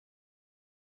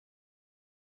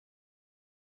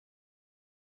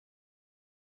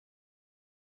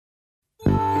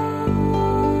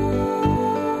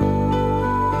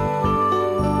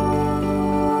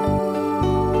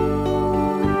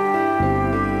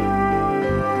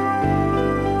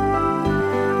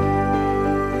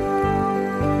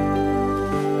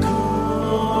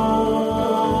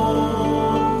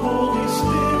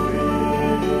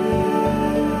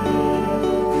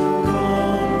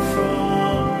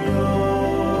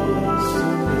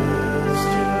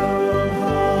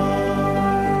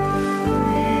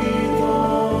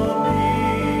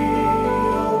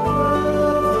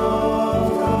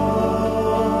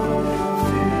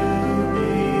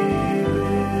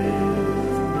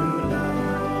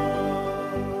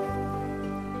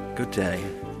Good day,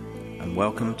 and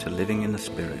welcome to Living in the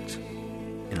Spirit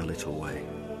in a Little Way,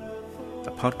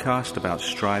 a podcast about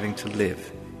striving to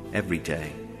live every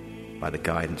day by the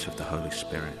guidance of the Holy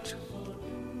Spirit.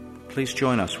 Please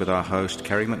join us with our host,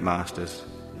 Kerry McMasters,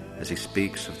 as he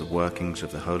speaks of the workings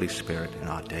of the Holy Spirit in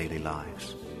our daily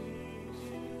lives.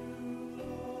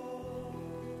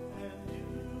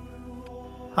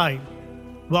 Hi,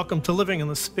 welcome to Living in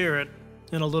the Spirit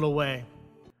in a Little Way.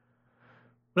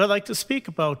 What I'd like to speak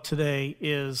about today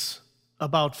is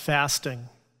about fasting.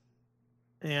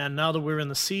 And now that we're in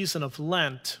the season of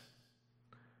Lent,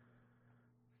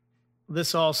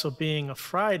 this also being a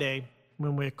Friday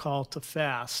when we're called to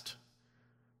fast,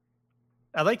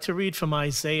 I'd like to read from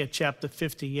Isaiah chapter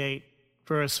 58,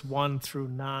 verse 1 through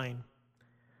 9.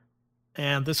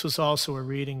 And this was also a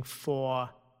reading for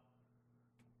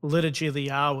Liturgy of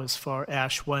the Hours for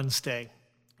Ash Wednesday,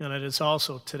 and it is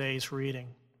also today's reading.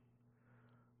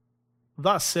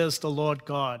 Thus says the Lord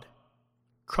God,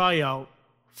 cry out,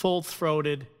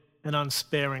 full-throated and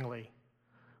unsparingly.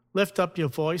 Lift up your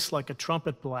voice like a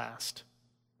trumpet blast.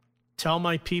 Tell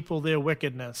my people their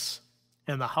wickedness,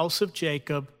 and the house of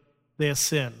Jacob their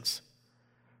sins.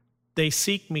 They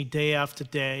seek me day after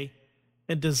day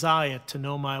and desire to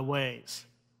know my ways.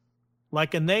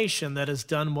 Like a nation that has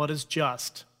done what is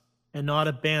just and not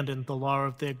abandoned the law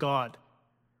of their God.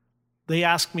 They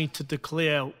ask me to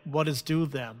declare what is due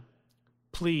them,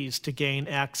 pleased to gain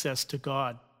access to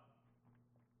God.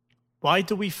 Why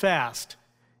do we fast,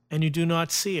 and you do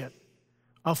not see it?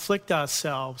 Afflict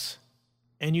ourselves,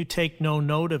 and you take no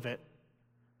note of it?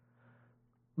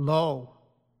 Lo,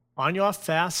 on your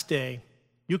fast day,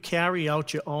 you carry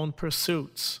out your own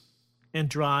pursuits and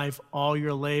drive all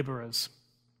your laborers.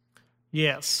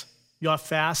 Yes, your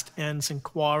fast ends in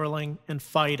quarreling and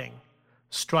fighting,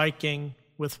 striking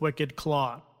with wicked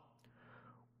claw.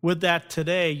 Would that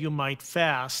today you might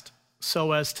fast,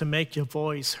 so as to make your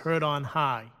voice heard on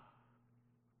high.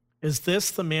 Is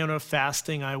this the manner of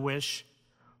fasting I wish,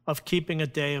 of keeping a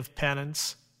day of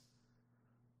penance?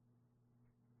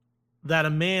 That a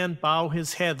man bow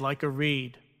his head like a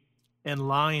reed, and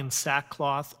lie in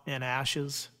sackcloth and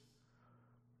ashes?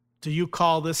 Do you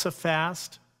call this a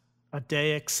fast, a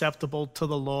day acceptable to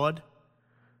the Lord?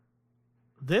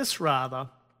 This, rather,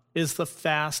 is the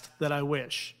fast that I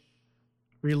wish,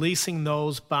 releasing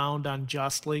those bound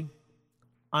unjustly,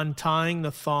 untying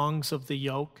the thongs of the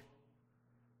yoke,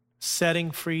 setting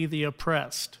free the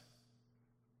oppressed,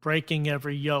 breaking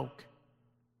every yoke,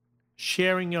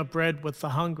 sharing your bread with the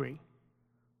hungry,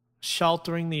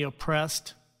 sheltering the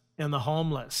oppressed and the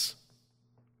homeless,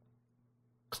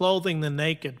 clothing the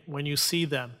naked when you see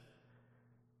them,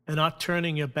 and not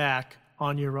turning your back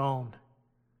on your own.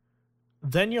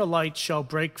 Then your light shall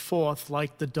break forth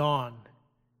like the dawn,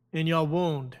 and your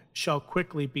wound shall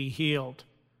quickly be healed.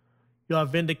 Your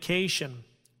vindication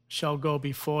shall go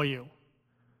before you,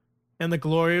 and the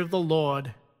glory of the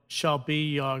Lord shall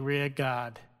be your rear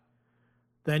guard.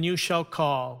 Then you shall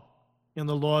call, and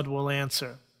the Lord will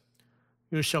answer.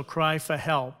 You shall cry for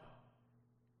help,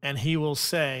 and he will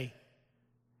say,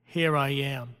 Here I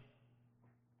am.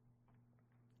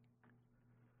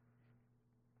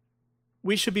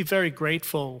 We should be very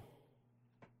grateful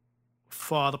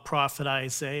for the prophet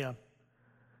Isaiah.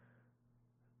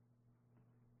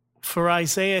 For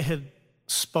Isaiah had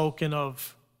spoken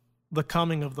of the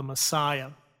coming of the Messiah.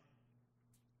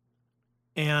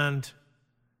 And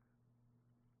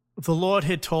the Lord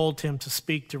had told him to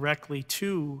speak directly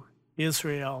to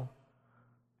Israel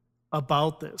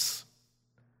about this.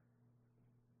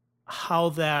 How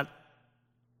that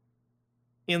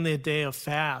in their day of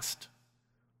fast,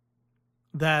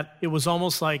 that it was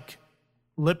almost like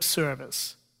lip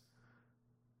service,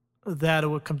 that it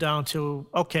would come down to,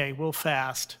 okay, we'll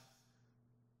fast,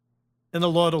 and the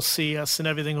Lord will see us and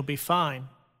everything will be fine.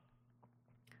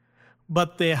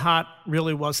 But their heart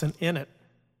really wasn't in it.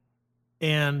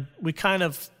 And we kind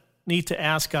of need to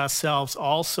ask ourselves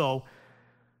also,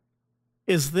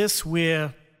 is this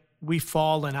where we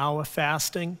fall in our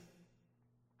fasting?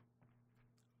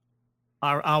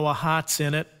 Are our hearts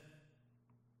in it?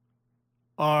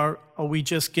 Or are we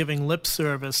just giving lip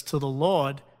service to the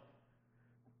Lord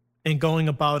and going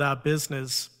about our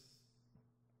business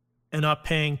and not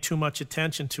paying too much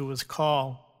attention to his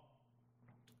call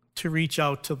to reach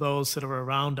out to those that are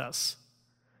around us?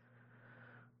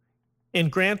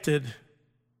 And granted,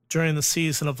 during the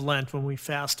season of Lent, when we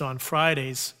fast on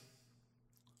Fridays,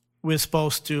 we're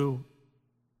supposed to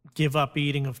give up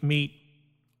eating of meat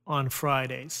on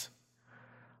Fridays.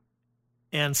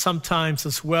 And sometimes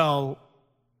as well,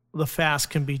 the fast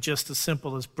can be just as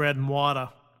simple as bread and water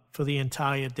for the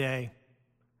entire day.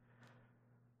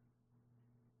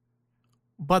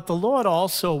 But the Lord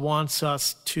also wants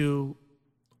us to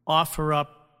offer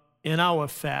up in our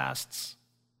fasts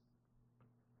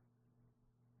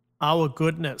our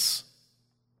goodness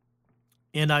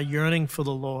and our yearning for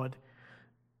the Lord.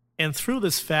 And through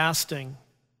this fasting,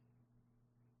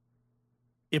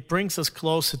 it brings us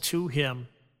closer to Him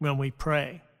when we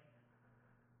pray.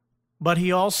 But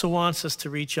He also wants us to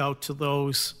reach out to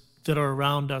those that are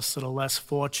around us that are less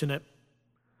fortunate,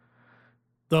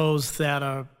 those that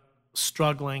are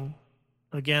struggling,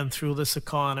 again, through this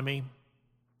economy,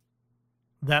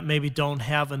 that maybe don't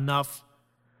have enough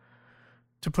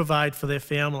to provide for their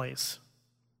families.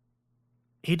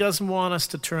 He doesn't want us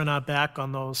to turn our back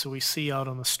on those who we see out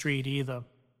on the street either.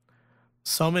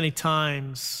 So many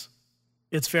times,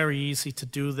 it's very easy to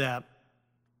do that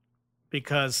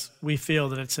because we feel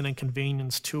that it's an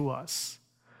inconvenience to us.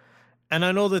 And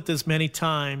I know that there's many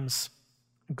times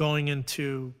going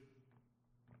into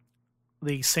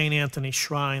the St. Anthony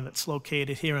Shrine that's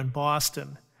located here in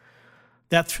Boston,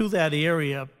 that through that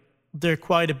area, there are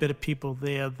quite a bit of people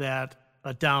there that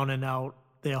are down and out,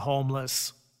 they're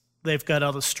homeless, they've got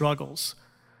other struggles,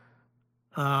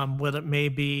 whether it may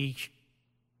be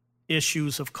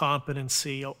issues of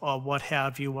competency or what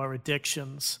have you, or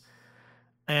addictions.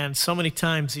 And so many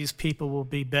times these people will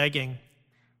be begging.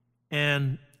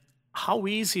 And how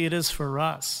easy it is for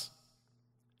us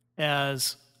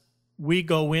as we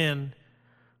go in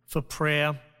for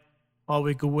prayer, or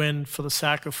we go in for the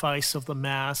sacrifice of the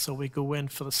Mass, or we go in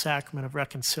for the sacrament of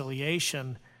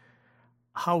reconciliation,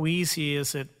 how easy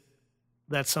is it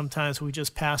that sometimes we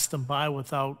just pass them by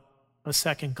without a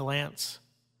second glance?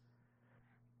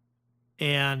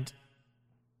 And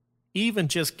even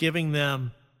just giving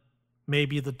them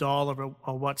maybe the dollar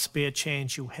or what spare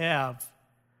change you have,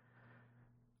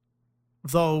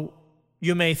 though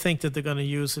you may think that they're going to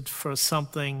use it for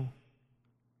something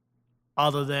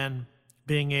other than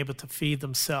being able to feed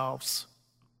themselves,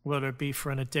 whether it be for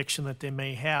an addiction that they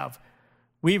may have.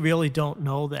 We really don't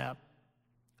know that.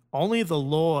 Only the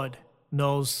Lord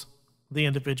knows the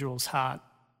individual's heart.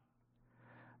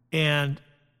 And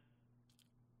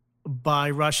by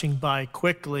rushing by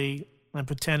quickly and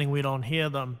pretending we don't hear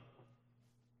them,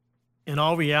 in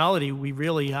all reality, we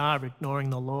really are ignoring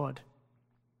the Lord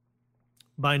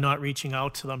by not reaching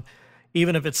out to them,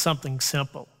 even if it's something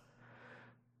simple.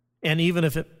 And even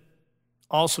if it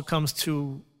also comes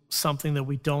to something that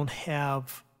we don't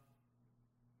have,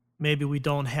 maybe we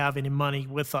don't have any money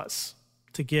with us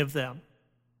to give them,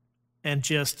 and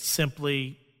just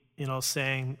simply,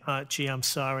 saying, gee, I'm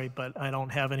sorry, but I don't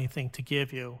have anything to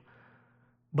give you,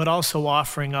 but also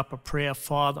offering up a prayer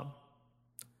for them.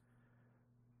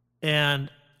 And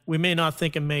we may not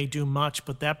think it may do much,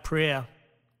 but that prayer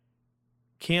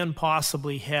can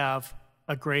possibly have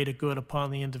a greater good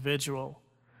upon the individual.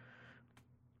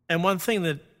 And one thing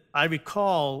that I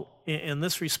recall in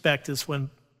this respect is when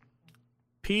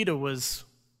Peter was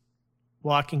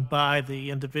walking by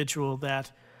the individual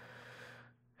that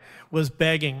was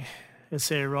begging as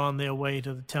they were on their way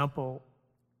to the temple,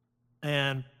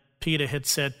 and Peter had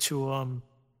said to him,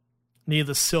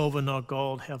 "Neither silver nor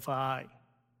gold have I,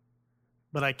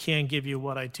 but I can give you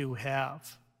what I do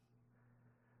have."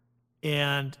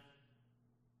 And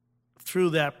through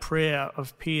that prayer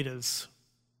of Peter's,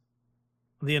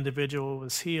 the individual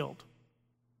was healed.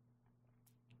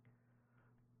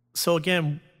 So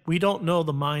again, we don't know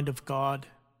the mind of God.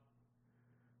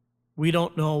 We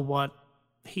don't know what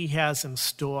He has in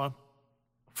store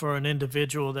for an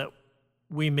individual that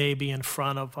we may be in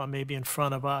front of or maybe in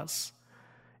front of us.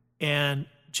 And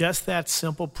just that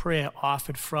simple prayer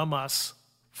offered from us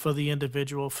for the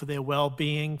individual, for their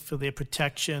well-being, for their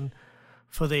protection,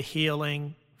 for their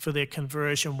healing, for their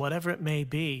conversion, whatever it may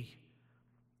be,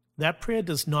 that prayer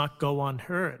does not go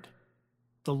unheard.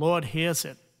 The Lord hears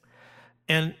it.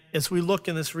 And as we look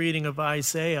in this reading of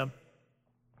Isaiah,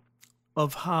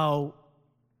 of how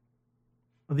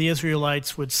the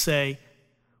Israelites would say,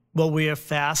 well, we are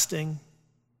fasting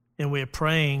and we are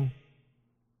praying,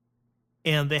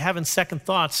 and they're having second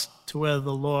thoughts to whether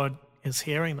the Lord is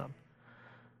hearing them.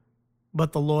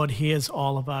 But the Lord hears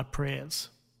all of our prayers.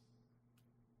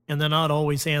 And they're not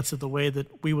always answered the way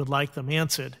that we would like them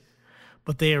answered,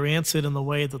 but they are answered in the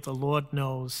way that the Lord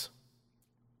knows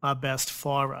are best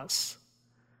for us.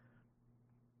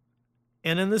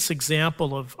 And in this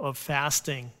example of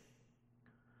fasting,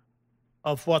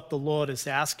 of what the Lord is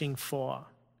asking for,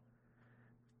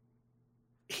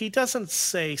 He doesn't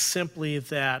say simply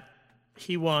that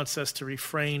He wants us to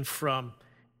refrain from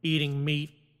eating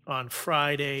meat on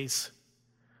Fridays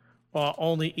or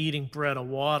only eating bread or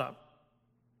water.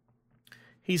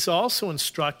 He's also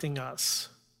instructing us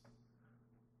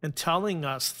and telling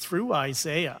us through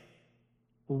Isaiah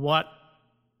what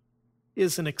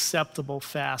is an acceptable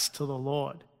fast to the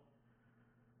Lord.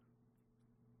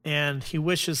 And he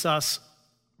wishes us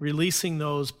releasing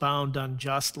those bound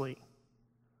unjustly,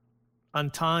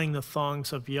 untying the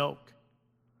thongs of yoke.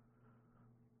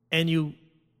 And you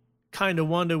kind of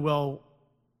wonder, well,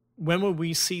 when will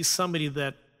we see somebody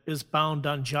that is bound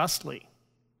unjustly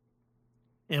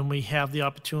and we have the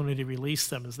opportunity to release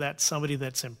them? Is that somebody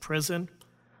that's in prison?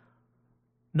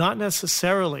 Not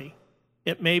necessarily.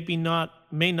 It may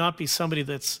not be somebody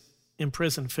that's in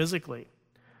prison physically.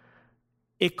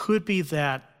 It could be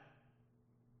that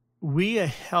we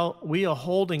are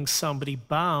holding somebody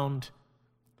bound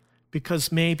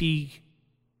because maybe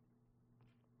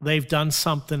they've done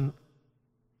something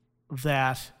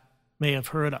that may have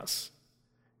hurt us,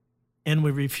 and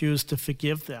we refuse to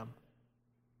forgive them.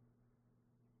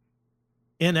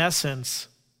 In essence,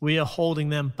 we are holding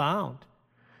them bound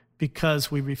because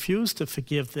we refuse to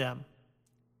forgive them,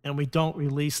 and we don't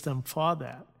release them for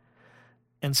that.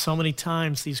 And so many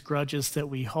times these grudges that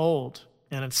we hold,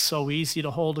 and it's so easy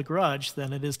to hold a grudge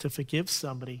than it is to forgive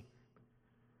somebody,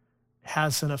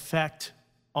 has an effect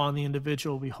on the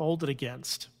individual we hold it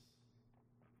against.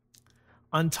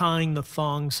 Untying the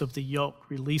thongs of the yoke,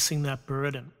 releasing that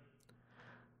burden,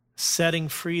 setting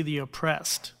free the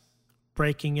oppressed,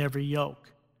 breaking every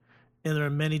yoke. And there are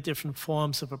many different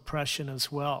forms of oppression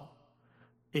as well.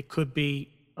 It could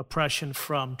be oppression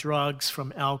from drugs,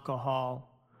 from alcohol,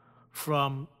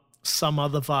 from some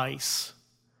other vice,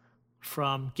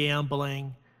 from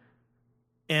gambling.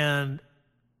 And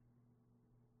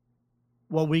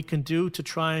what we can do to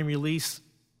try and release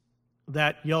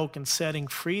that yoke and setting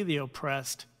free the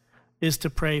oppressed is to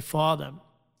pray for them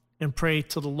and pray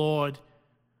to the Lord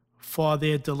for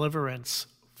their deliverance,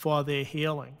 for their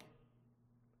healing.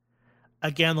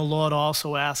 Again, the Lord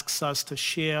also asks us to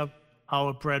share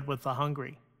our bread with the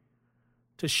hungry,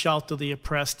 to shelter the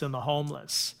oppressed and the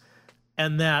homeless.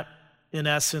 And that, in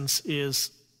essence,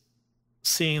 is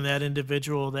seeing that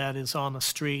individual that is on the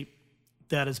street,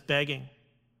 that is begging,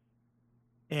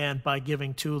 and by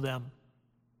giving to them,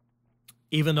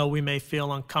 even though we may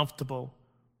feel uncomfortable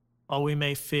or we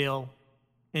may feel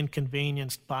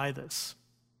inconvenienced by this.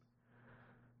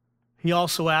 He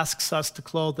also asks us to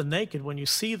clothe the naked when you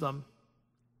see them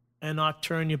and not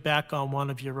turn your back on one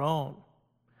of your own.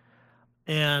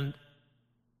 And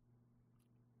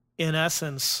in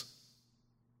essence,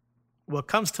 what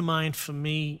comes to mind for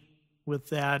me with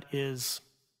that is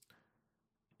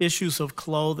issues of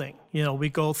clothing. You know, we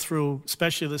go through,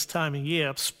 especially this time of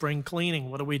year, spring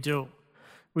cleaning. What do?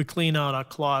 We clean out our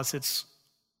closets,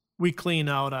 we clean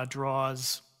out our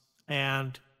drawers,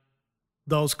 and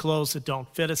those clothes that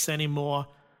don't fit us anymore,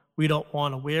 we don't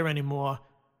want to wear anymore.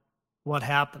 What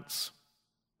happens?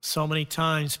 So many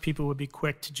times people would be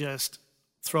quick to just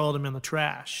throw them in the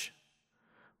trash.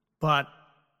 But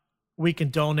we can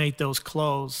donate those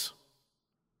clothes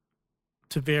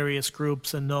to various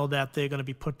groups and know that they're going to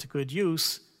be put to good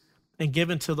use and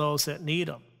given to those that need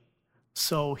them.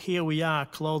 So here we are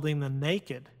clothing the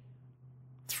naked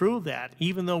through that.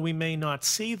 Even though we may not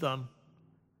see them,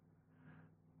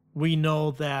 we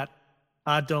know that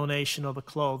our donation of the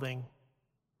clothing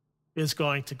is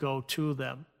going to go to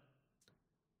them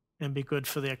and be good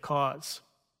for their cause.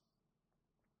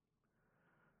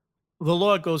 The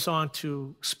Lord goes on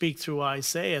to speak through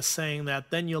Isaiah, saying that,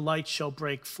 "Then your light shall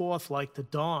break forth like the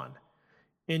dawn,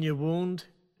 and your wound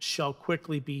shall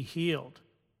quickly be healed.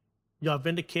 Your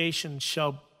vindication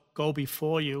shall go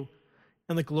before you,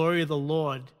 and the glory of the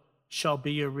Lord shall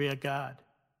be your rear guard."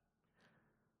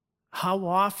 How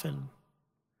often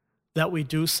that we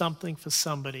do something for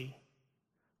somebody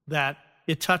that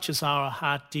it touches our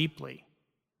heart deeply,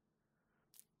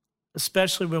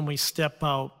 especially when we step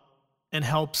out and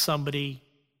help somebody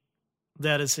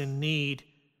that is in need,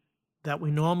 that we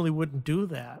normally wouldn't do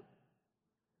that.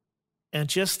 And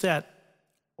just that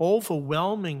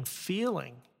overwhelming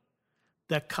feeling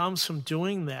that comes from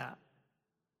doing that,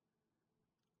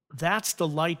 that's the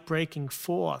light breaking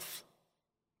forth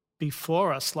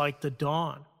before us like the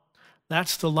dawn.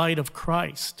 That's the light of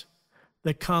Christ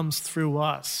that comes through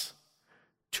us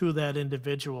to that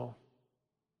individual.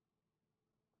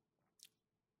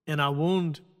 And our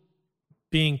wound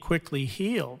being quickly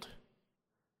healed,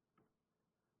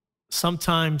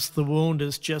 sometimes the wound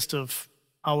is just of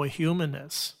our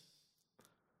humanness,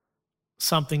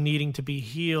 something needing to be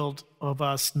healed of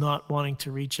us not wanting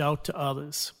to reach out to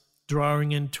others,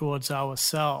 drawing in towards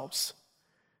ourselves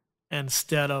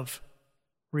instead of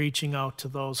reaching out to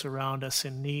those around us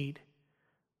in need.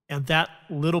 And that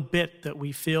little bit that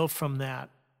we feel from that,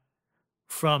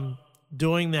 from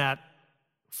doing that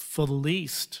for the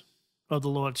least of the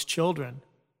Lord's children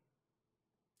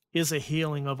is a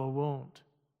healing of a wound.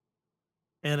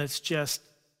 And it's just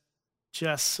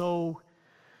so,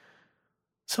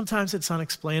 sometimes it's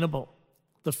unexplainable,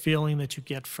 the feeling that you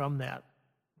get from that.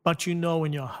 But you know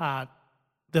in your heart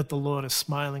that the Lord is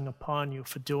smiling upon you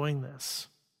for doing this.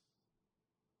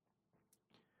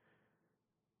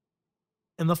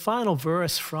 And the final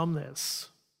verse from this,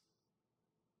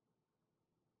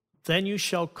 then you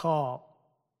shall call,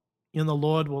 and the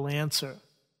Lord will answer.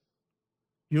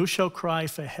 You shall cry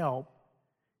for help,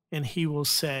 and he will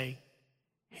say,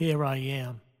 here I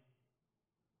am.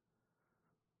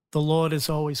 The Lord is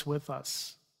always with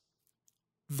us.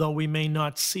 Though we may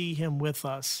not see him with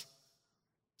us,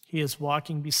 he is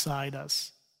walking beside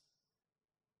us.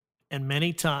 And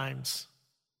many times,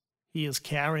 he is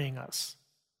carrying us.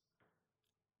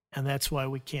 And that's why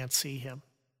we can't see him,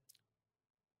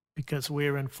 because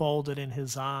we're enfolded in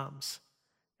his arms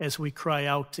as we cry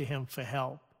out to him for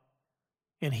help,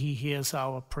 and he hears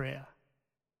our prayer.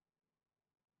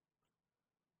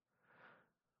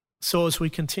 So as we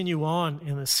continue on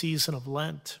in the season of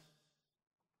Lent,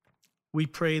 we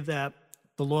pray that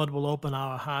the Lord will open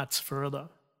our hearts further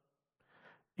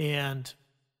and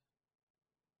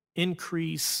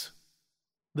increase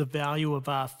the value of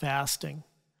our fasting,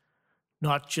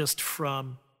 not just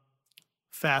from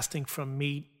fasting from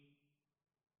meat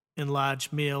and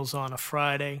large meals on a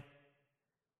Friday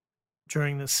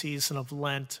during the season of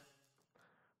Lent,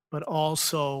 but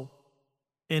also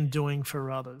in doing for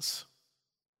others,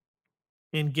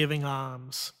 in giving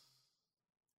alms,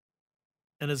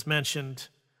 and as mentioned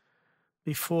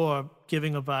before,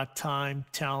 giving of our time,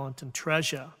 talent, and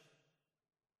treasure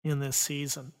in this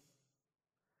season.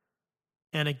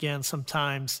 And again,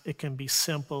 sometimes it can be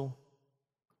simple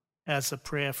as a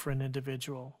prayer for an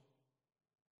individual.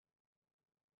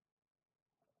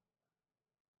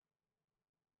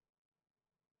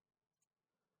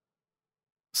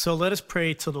 So let us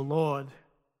pray to the Lord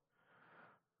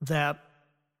that,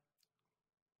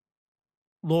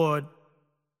 Lord,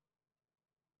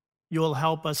 you will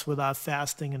help us with our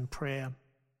fasting and prayer.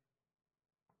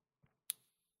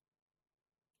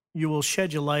 You will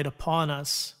shed your light upon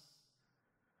us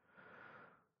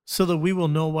so that we will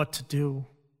know what to do,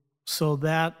 so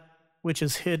that which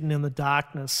is hidden in the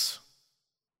darkness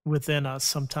within us,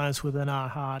 sometimes within our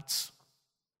hearts,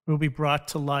 will be brought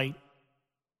to light,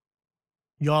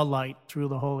 your light through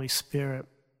the Holy Spirit.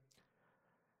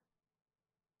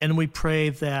 And we pray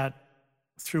that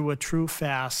through a true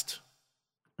fast,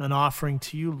 an offering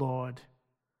to you, Lord,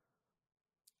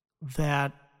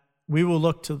 that we will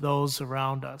look to those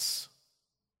around us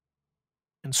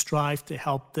and strive to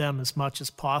help them as much as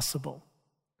possible.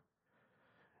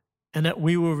 And that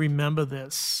we will remember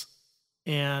this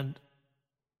and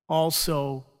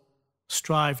also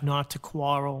strive not to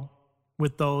quarrel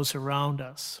with those around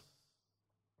us,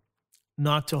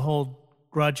 not to hold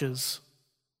grudges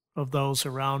of those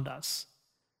around us,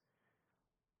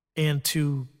 and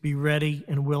to be ready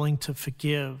and willing to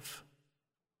forgive,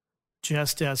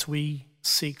 just as we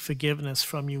seek forgiveness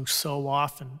from you so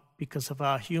often because of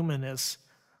our humanness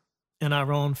and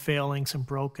our own failings and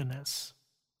brokenness.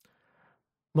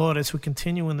 Lord, as we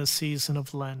continue in the season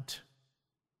of Lent,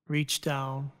 reach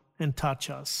down and touch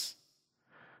us.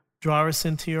 Draw us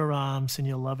into your arms and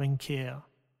your loving care,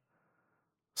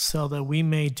 so that we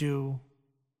may do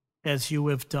as you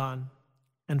have done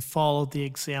and follow the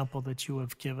example that you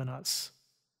have given us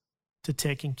to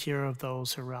taking care of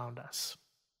those around us.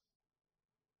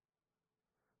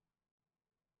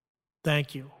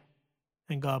 Thank you,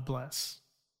 and God bless.